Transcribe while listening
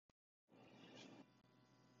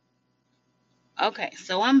Okay,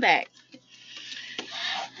 so I'm back.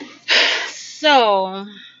 So,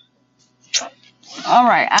 all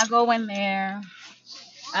right, I go in there.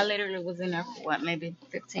 I literally was in there for what, maybe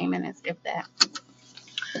 15 minutes, if that.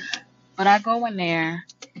 But I go in there,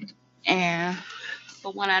 and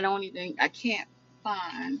for one, I can't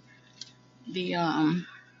find the um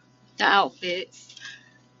the outfits.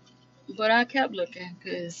 But I kept looking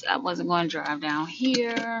because I wasn't going to drive down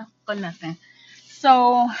here for nothing.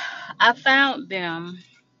 So I found them,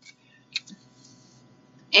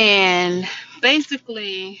 and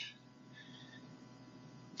basically,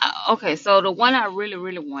 okay. So the one I really,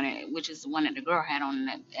 really wanted, which is the one that the girl had on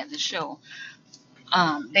at the show,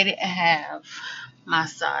 they didn't have my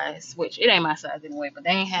size, which it ain't my size anyway, but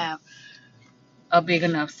they ain't have a big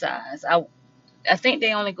enough size. I think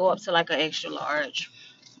they only go up to like an extra large.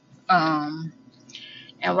 Um,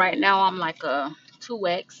 and right now I'm like a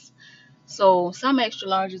 2X. So some extra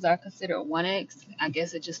larges are considered 1X. I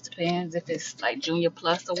guess it just depends if it's like junior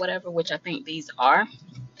plus or whatever, which I think these are.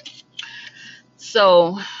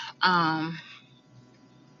 So, um,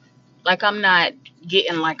 like I'm not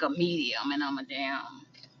getting like a medium and I'm a damn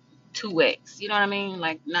 2X. You know what I mean?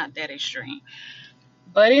 Like not that extreme.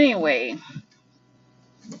 But anyway,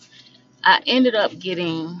 I ended up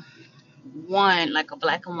getting one like a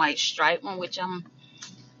black and white stripe one, which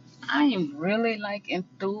I am really like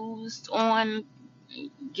enthused on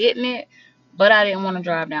getting it, but I didn't want to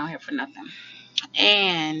drive down here for nothing.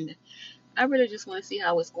 And I really just want to see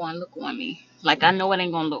how it's going to look on me. Like I know it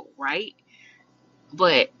ain't going to look right,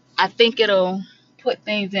 but I think it'll put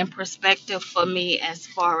things in perspective for me as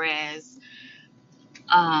far as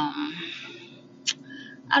um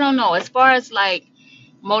I don't know, as far as like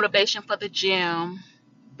motivation for the gym,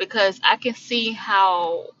 because I can see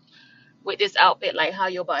how with this outfit like how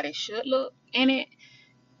your body should look in it.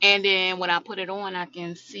 And then when I put it on, I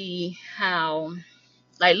can see how,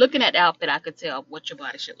 like looking at the outfit, I could tell what your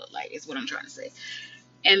body should look like, is what I'm trying to say.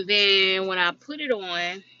 And then when I put it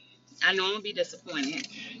on, I know I'm gonna be disappointed,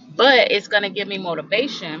 but it's gonna give me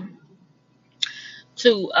motivation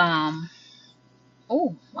to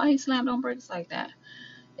oh, why he slammed on brakes like that?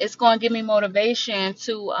 It's gonna give me motivation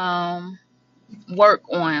to work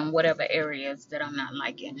on whatever areas that I'm not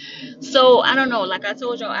liking. So I don't know, like I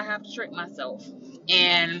told y'all, I have to trick myself.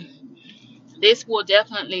 And this will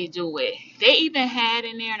definitely do it. They even had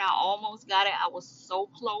in there, and I almost got it. I was so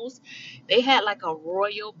close. They had like a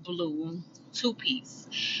royal blue two-piece,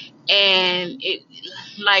 and it,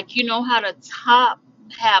 like, you know how the top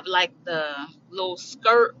have like the little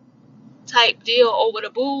skirt type deal over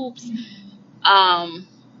the boobs. Um,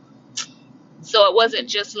 so it wasn't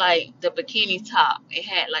just like the bikini top. It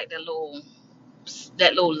had like that little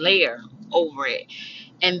layer over it,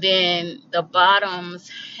 and then the bottoms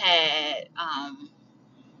had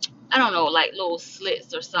I don't know, like little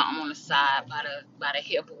slits or something on the side by the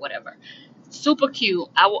hip or whatever. Super cute.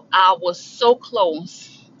 I was so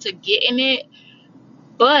close to getting it,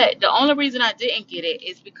 but the only reason I didn't get it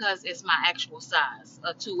is because it's my actual size,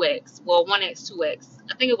 a 2X. Well, 1X, 2X.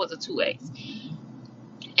 I think it was a 2X.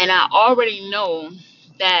 And I already know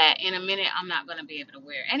that in a minute I'm not gonna be able to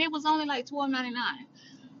wear it. And it was only like $12.99.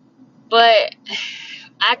 But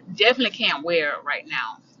I definitely can't wear it right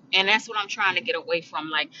now. And that's what I'm trying to get away from.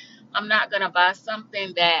 Like, I'm not going to buy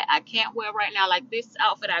something that I can't wear right now. Like, this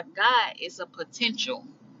outfit I got is a potential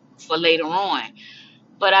for later on.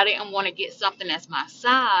 But I didn't want to get something that's my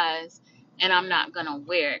size and I'm not going to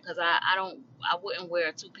wear it because I wouldn't wear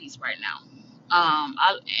a two-piece right now.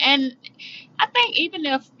 And I think even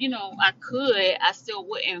if, I could, I still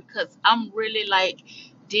wouldn't because I'm really like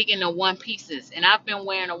digging the one pieces. And I've been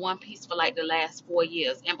wearing a one piece for like the last 4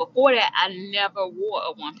 years. And before that, I never wore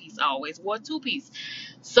a one piece. I always wore a two piece.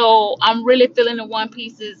 So I'm really feeling the one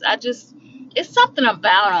pieces. It's something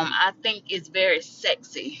about them I think is very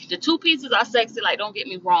sexy. The two pieces are sexy, like, don't get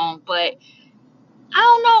me wrong, but I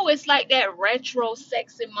don't know. It's like that retro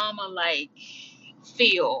sexy mama like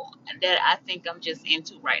feel that I think I'm just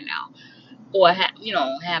into right now, or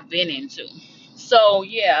have been into. So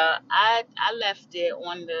yeah, I left it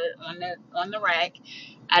on the rack.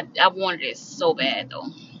 I wanted it so bad though,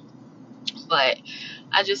 but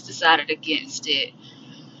I just decided against it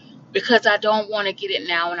because I don't want to get it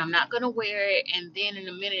now and I'm not gonna wear it, and then in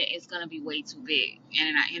a minute it's gonna be way too big and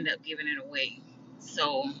then I end up giving it away.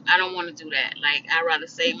 So I don't want to do that. Like, I'd rather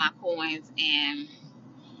save my coins and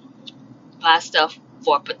buy stuff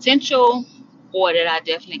for potential or that I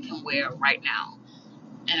definitely can wear right now.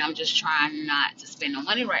 And I'm just trying not to spend no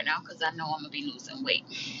money right now because I know I'm gonna be losing weight.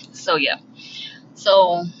 So yeah.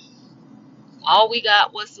 So all we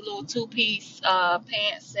got was the little two-piece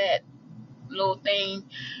pant set little thing.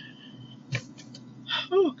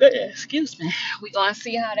 Oh, goodness, excuse me. We're gonna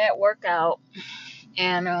see how that work out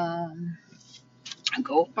and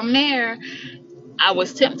go from there. I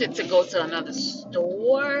was tempted to go to another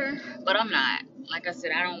store, but I'm not. Like I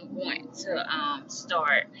said, I don't want to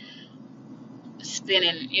start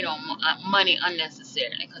spending, money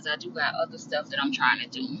unnecessarily because I do got other stuff that I'm trying to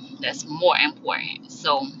do that's more important.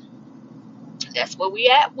 So that's where we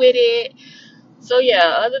at with it. So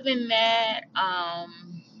yeah, other than that, I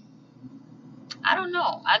don't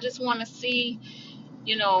know. I just want to see,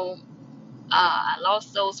 you know, I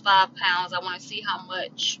lost those 5 pounds. I want to see how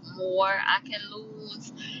much more I can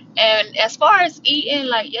lose. And as far as eating,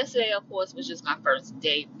 like yesterday, of course, was just my first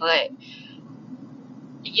day, but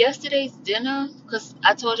yesterday's dinner, because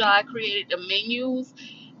I told y'all I created the menus,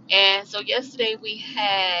 and so yesterday we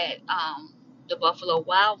had the Buffalo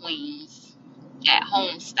Wild Wings at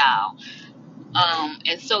home style.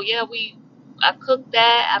 And so yeah, I cooked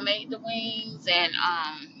that. I made the wings and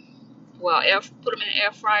put them in the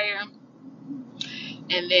air fryer,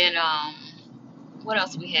 and then what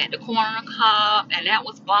else we had? The corn on the cob, and that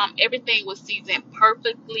was bomb. Everything was seasoned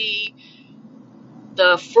perfectly.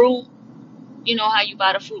 The fruit, you know how you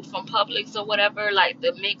buy the fruit from Publix or whatever, like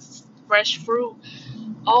the mixed fresh fruit.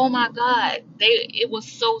 Oh my God, it was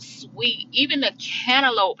so sweet. Even the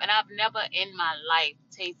cantaloupe, and I've never in my life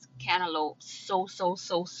tasted cantaloupe so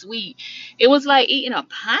sweet. It was like eating a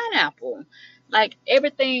pineapple. Like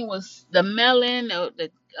everything was the melon,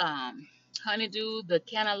 the honeydew, the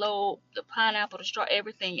cantaloupe, the pineapple, the straw,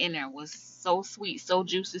 everything in there was so sweet, so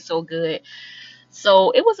juicy, so good.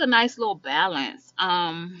 So it was a nice little balance.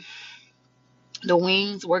 The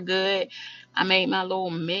wings were good. I made my little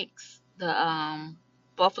mix. The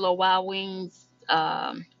Buffalo Wild Wings.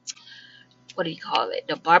 What do you call it?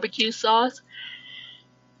 The barbecue sauce.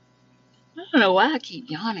 I don't know why I keep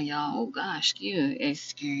yawning, y'all. Oh gosh,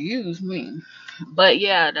 excuse me. But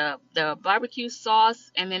yeah, the barbecue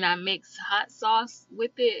sauce, and then I mixed hot sauce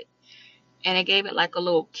with it, and it gave it like a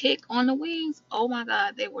little kick on the wings. Oh my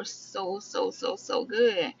God, they were so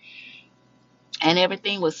good, and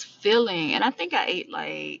everything was filling. And I think I ate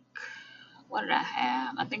like, what did I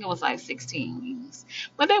have? I think it was like 16 wings,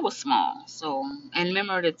 but they were small. So, and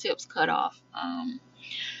remember the tips cut off.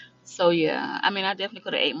 So yeah, I mean, I definitely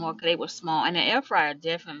could have ate more because they were small, and the air fryer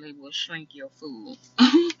definitely will shrink your food.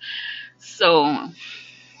 So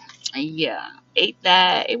yeah, ate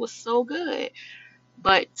that. It was so good.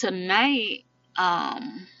 But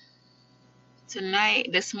um,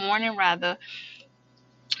 this morning rather,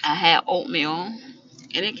 I had oatmeal,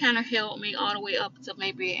 and it kind of held me all the way up to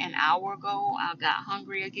maybe an hour ago. I got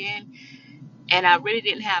hungry again, and I really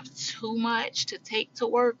didn't have too much to take to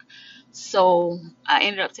work. So I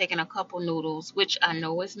ended up taking a couple noodles, which I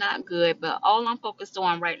know is not good, but all I'm focused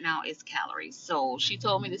on right now is calories. So she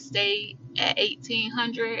told me to stay at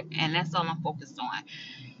 1800, and that's all I'm focused on.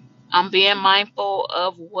 I'm being mindful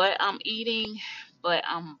of what I'm eating, but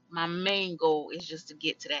my main goal is just to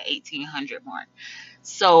get to that 1800 mark.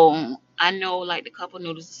 So I know like the cup of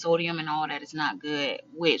noodles, the sodium and all that is not good,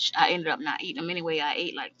 which I ended up not eating them anyway. I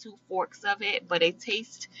ate like 2 forks of it, but they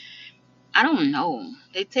taste, I don't know,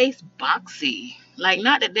 they taste boxy. Like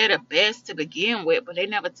not that they're the best to begin with, but they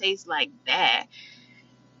never taste like that.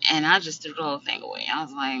 And I just threw the whole thing away. I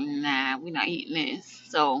was like, nah, we're not eating this.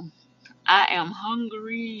 So I am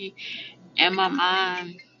hungry, and my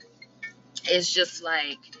mind is just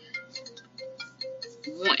like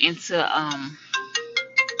wanting to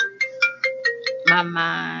my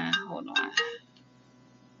mind, hold on,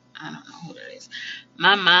 I don't know who that is.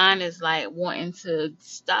 My mind is like wanting to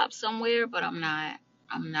stop somewhere, but I'm not.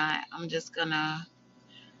 I'm just gonna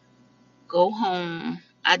go home.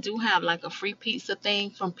 I do have like a free pizza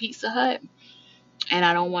thing from Pizza Hut, and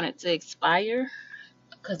I don't want it to expire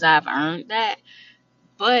because I've earned that.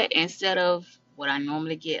 But instead of what I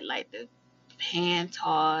normally get, like the pan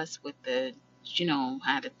toss with the,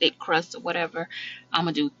 have the thick crust or whatever, I'm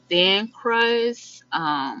gonna do thin crust,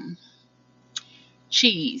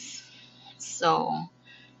 cheese. So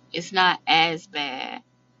it's not as bad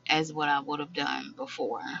as what I would have done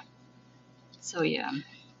before. So yeah,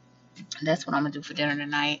 that's what I'm gonna do for dinner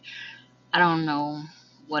tonight. I don't know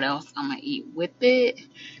what else I'm gonna eat with it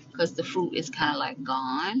because the fruit is kind of like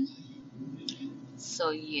gone.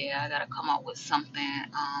 So yeah, I gotta come up with something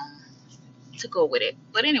to go with it.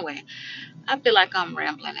 But anyway, I feel like I'm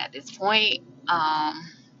rambling at this point. I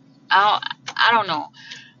don't know.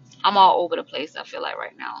 I'm all over the place. I feel like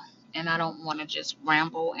right now, and I don't want to just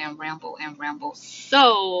ramble and ramble and ramble.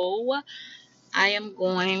 So I am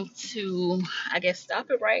going to, I guess,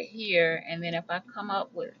 stop it right here, and then if I come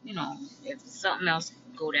up with, if something else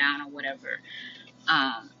go down or whatever,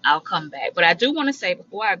 I'll come back. But I do want to say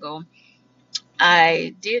before I go,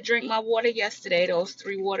 I did drink my water yesterday. Those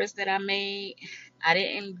 3 waters that I made, I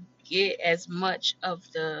didn't get as much of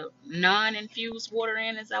the non-infused water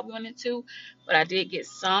in as I wanted to, but I did get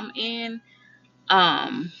some in.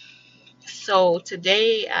 Um, so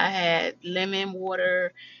today I had lemon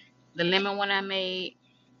water, the lemon one I made,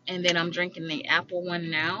 and then I'm drinking the apple one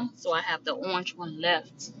now. So I have the orange one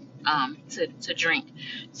left to drink.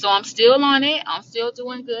 So I'm still on it. I'm still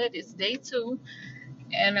doing good. It's day 2.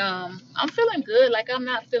 And I'm feeling good. Like I'm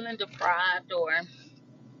not feeling deprived or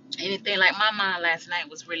anything. Like my mind last night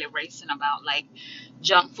was really racing about like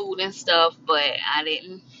junk food and stuff, but I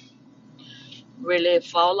didn't really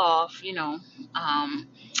fall off. Um,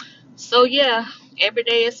 so yeah, every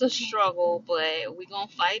day it's a struggle, but we gonna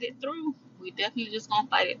fight it through. We definitely just gonna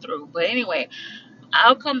fight it through. But anyway,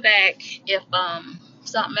 I'll come back if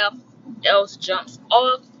something else jumps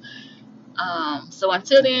off. So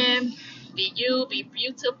until then, be you, be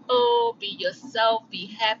beautiful, be yourself, be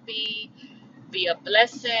happy, be a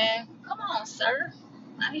blessing. Come on, sir.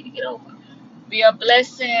 I need to get over. Be a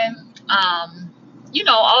blessing.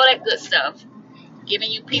 All that good stuff. Giving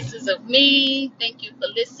you pieces of me. Thank you for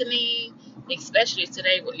listening, especially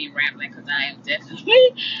today with me rambling, because I am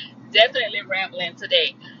definitely rambling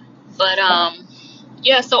today. But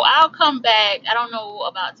yeah, so I'll come back. I don't know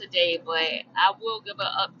about today, but I will give an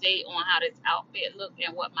update on how this outfit looked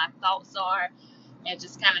and what my thoughts are, and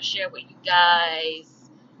just kind of share with you guys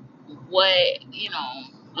what,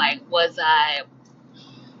 like, was I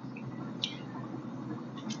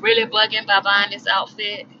really bugging by buying this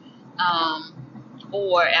outfit? Um,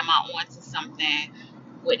 or am I on to something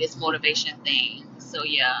with this motivation thing? So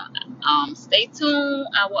yeah, stay tuned.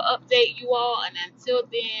 I will update you all, and until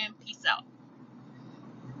then, peace out.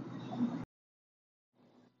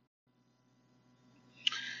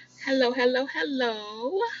 Hello, hello,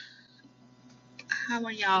 hello. How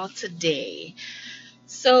are y'all today?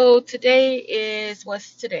 So today is,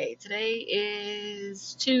 what's today? Today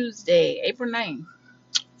is Tuesday, April 9th.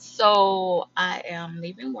 So I am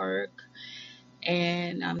leaving work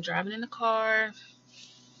and I'm driving in the car,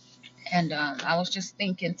 and I was just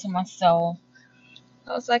thinking to myself,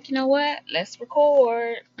 I was like, you know what? Let's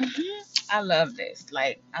record. I love this.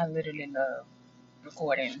 Like, I literally love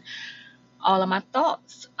recording all of my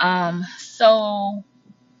thoughts. So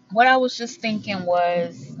what I was just thinking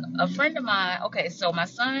was, a friend of mine, okay, so my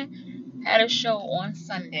son had a show on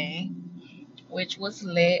Sunday, which was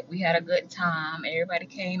lit. We had a good time. Everybody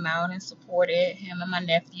came out and supported him and my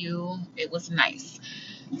nephew. It was nice.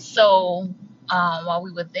 So while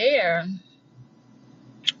we were there,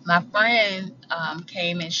 my friend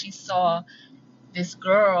came and she saw this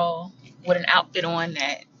girl with an outfit on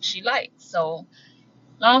that she liked. So,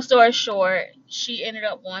 long story short, she ended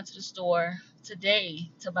up going to the store today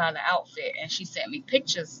to buy the outfit, and she sent me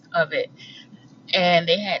pictures of it. And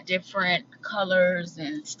they had different colors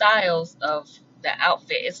and styles of the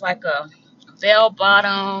outfit. It's like a bell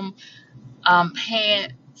bottom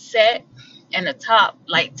pant set, and the top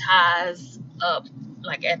like ties up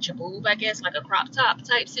like at your boob, I guess, like a crop top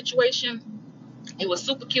type situation. It was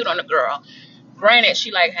super cute on the girl. Granted,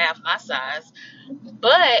 she like half my size,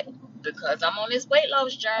 but because I'm on this weight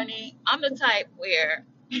loss journey, I'm the type where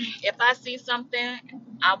if I see something,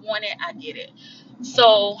 I want it, I get it.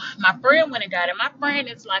 So my friend went and got it. My friend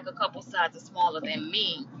is like a couple sizes smaller than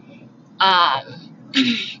me. Um,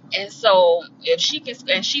 and so if she can,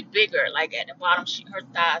 and she bigger, like at the bottom, her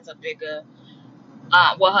thighs are bigger.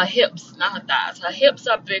 Well, her hips, not her thighs. Her hips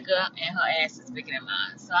are bigger, and her ass is bigger than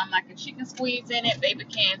mine. So I'm like, if she can squeeze in it, baby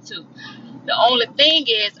can too. The only thing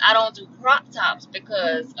is, I don't do crop tops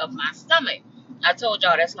because of my stomach. I told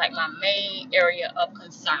y'all that's like my main area of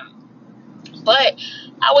concern. But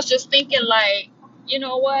I was just thinking, like, you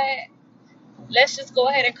know what? Let's just go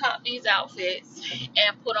ahead and cop these outfits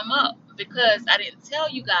and put them up, because I didn't tell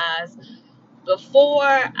you guys before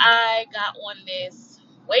I got on this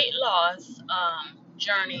weight loss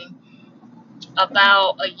journey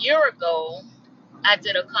about a year ago. I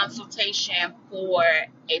did a consultation for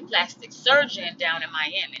a plastic surgeon down in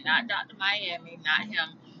Miami, not Dr. Miami, not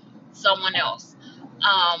him, someone else.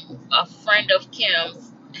 A friend of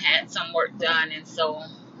Kim's had some work done, and so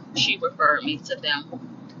she referred me to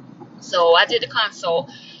them. So I did the consult,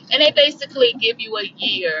 and they basically give you a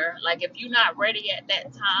year. Like, if you're not ready at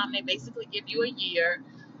that time, they basically give you a year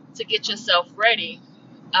to get yourself ready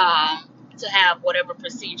to have whatever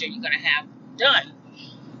procedure you're going to have done.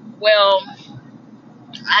 Well,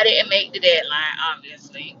 I didn't make the deadline,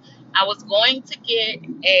 obviously. I was going to get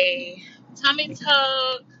a tummy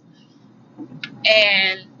tuck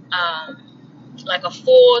and like a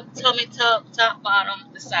full tummy tuck, top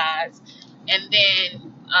bottom, the sides, and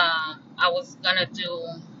then I was gonna do.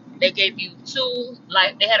 They gave you two,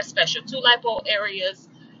 like they had a special, two lipo areas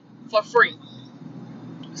for free.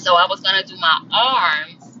 So I was gonna do my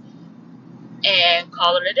arms and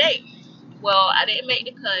call it a day. Well, I didn't make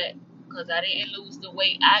the cut because I didn't lose the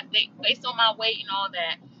weight. Based on my weight and all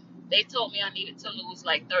that, they told me I needed to lose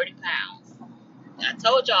like 30 pounds. I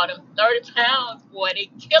told y'all them 30 pounds, boy,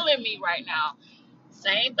 they killing me right now.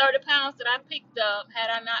 Same 30 pounds that I picked up.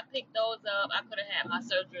 Had I not picked those up, I could have had my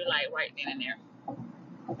surgery like right then and there.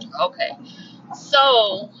 Okay.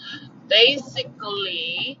 So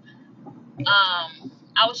basically,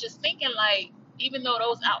 I was just thinking like, even though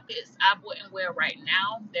those outfits I wouldn't wear right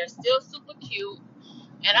now, they're still super cute.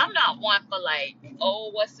 And I'm not one for like,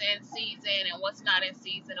 oh, what's in season and what's not in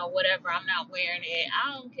season or whatever. I'm not wearing it.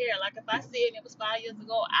 I don't care. Like if I see it and it was 5 years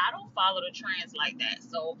ago, I don't follow the trends like that.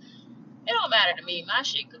 So it don't matter to me. My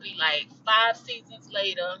shit could be like 5 seasons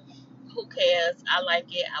later. Who cares? I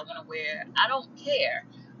like it. I want to wear it. I don't care.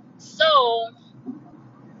 So,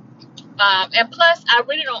 and plus, I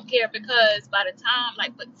really don't care because by the time,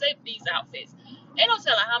 like, but say these outfits, ain't no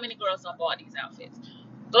telling how many girls done bought these outfits.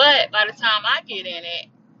 But by the time I get in it,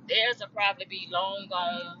 theirs will probably be long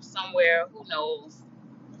gone somewhere. Who knows?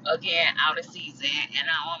 Again, out of season, and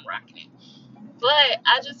now I'm rocking it. But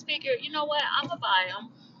I just figured, you know what? I'm gonna buy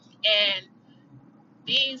them, and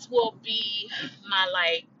these will be my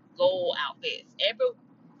like goal outfits. Every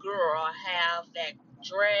girl have that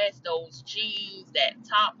dress, those jeans, that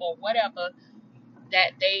top or whatever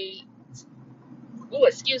that they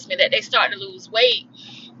that they start to lose weight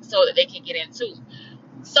so that they can get into.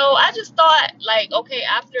 So I just thought like, okay,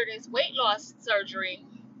 after this weight loss surgery,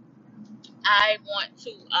 I want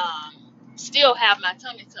to still have my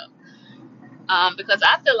tummy tuck. Because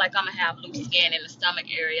I feel like I'm gonna have loose skin in the stomach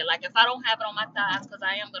area. Like if I don't have it on my thighs, because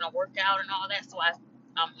I am gonna work out and all that, so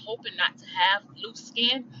I'm hoping not to have loose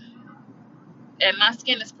skin. And my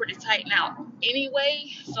skin is pretty tight now anyway,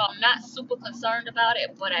 so I'm not super concerned about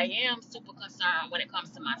it. But I am super concerned when it comes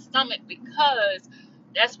to my stomach because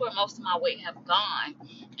that's where most of my weight have gone,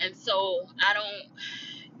 and so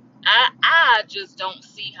I just don't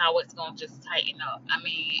see how it's gonna just tighten up. I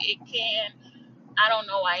mean, it can. I don't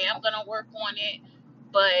know. I am gonna work on it,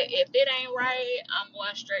 but if it ain't right, I'm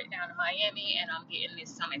going straight down to Miami and I'm getting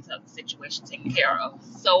this tummy tuck situation taken care of.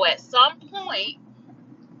 So at some point,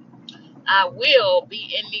 I will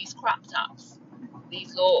be in these crop tops, these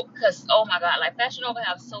little. Cause oh my God, like Fashion Nova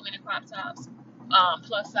have so many crop tops,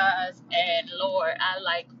 plus size, and Lord, I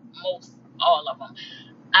like most all of them.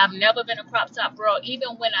 I've never been a crop top girl. Even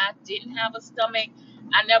when I didn't have a stomach,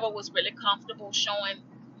 I never was really comfortable showing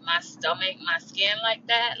my stomach, my skin like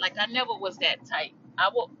that. Like I never was that tight. I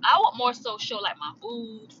would more so show like my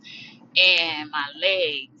boobs and my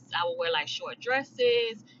legs. I would wear like short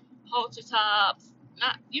dresses, halter tops,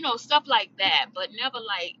 not stuff like that, but never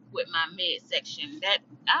like with my midsection. That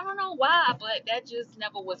I don't know why, but that just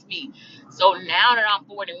never was me. So now that I'm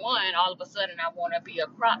 41, all of a sudden I want to be a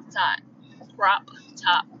crop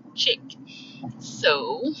top chick.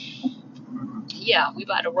 So yeah, we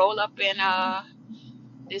about to roll up in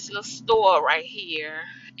this little store right here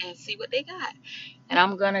and see what they got. And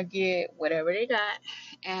I'm gonna get whatever they got.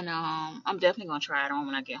 And I'm definitely gonna try it on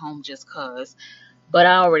when I get home just cause. But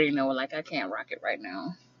I already know like I can't rock it right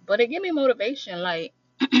now. But it give me motivation like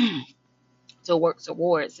to work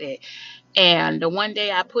towards it. And the one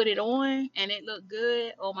day I put it on and it looked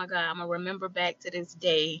good, oh my God, I'm gonna remember back to this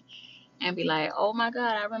day and be like, oh my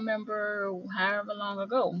God, I remember however long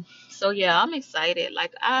ago. So yeah, I'm excited.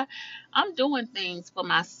 Like I'm doing things for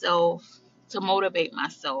myself to motivate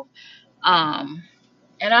myself. Um,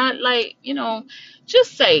 and I like,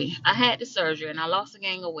 just say I had the surgery and I lost a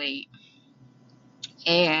gang of weight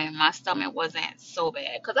and my stomach wasn't so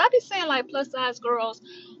bad. Cause I be saying like plus size girls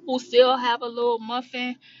who still have a little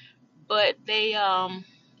muffin, but they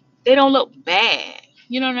don't look bad.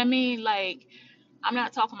 You know what I mean? Like I'm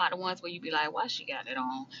not talking about the ones where you be like, why she got it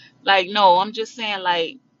on? Like, no, I'm just saying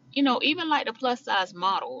like, even like the plus size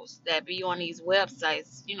models that be on these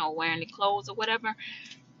websites, wearing the clothes or whatever.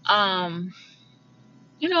 Um,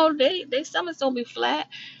 they stomachs don't be flat,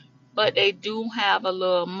 but they do have a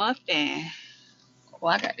little muffin.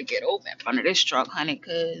 Well, I got to get over in front of this truck, honey,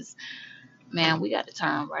 cause man, we got to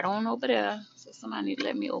turn right on over there. So somebody need to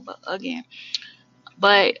let me over again.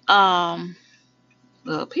 But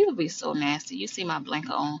look, people be so nasty. You see my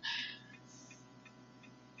blinker on.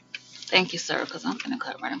 Thank you, sir, because I'm gonna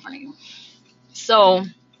cut right in front of you. So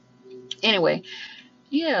anyway,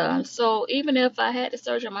 yeah. So even if I had the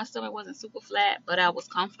surgery, my stomach wasn't super flat, but I was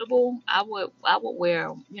comfortable. I would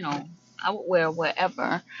wear, I would wear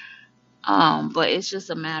whatever. But it's just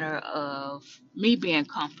a matter of me being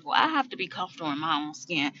comfortable. I have to be comfortable in my own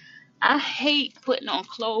skin. I hate putting on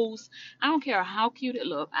clothes. I don't care how cute it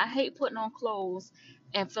look. I hate putting on clothes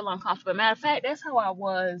and feel uncomfortable. Matter of fact, that's how I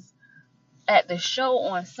was at the show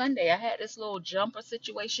on Sunday. I had this little jumper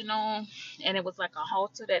situation on, and it was like a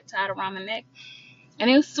halter that tied around the neck, and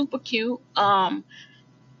it was super cute. And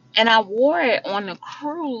I wore it on the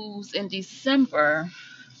cruise in December,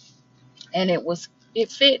 and it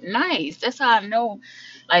fit nice. That's how I know,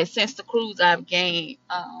 like since the cruise I've gained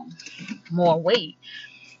more weight.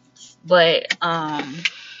 But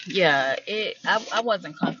yeah, I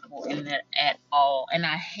wasn't comfortable in that at all, and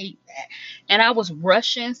I hate that. And I was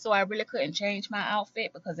rushing, so I really couldn't change my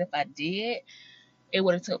outfit, because if I did, it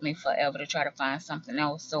would have took me forever to try to find something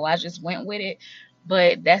else. So I just went with it.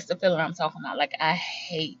 But that's the feeling I'm talking about. Like, I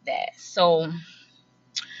hate that. So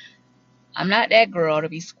I'm not that girl to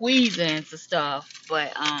be squeezing into stuff,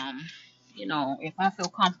 but if I feel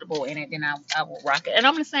comfortable in it, then I will rock it. And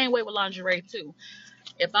I'm the same way with lingerie too.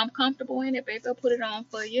 If I'm comfortable in it, baby, I'll put it on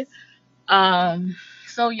for you.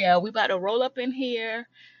 So yeah, we about to roll up in here,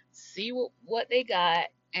 see what they got,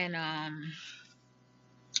 and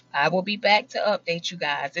I will be back to update you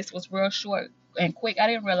guys. This was real short and quick. I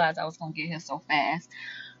didn't realize I was gonna get here so fast.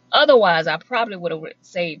 Otherwise, I probably would have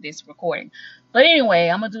saved this recording. But anyway,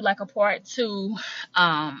 I'm gonna do like a part two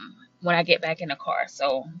when I get back in the car.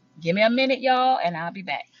 So give me a minute, y'all, and I'll be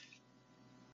back.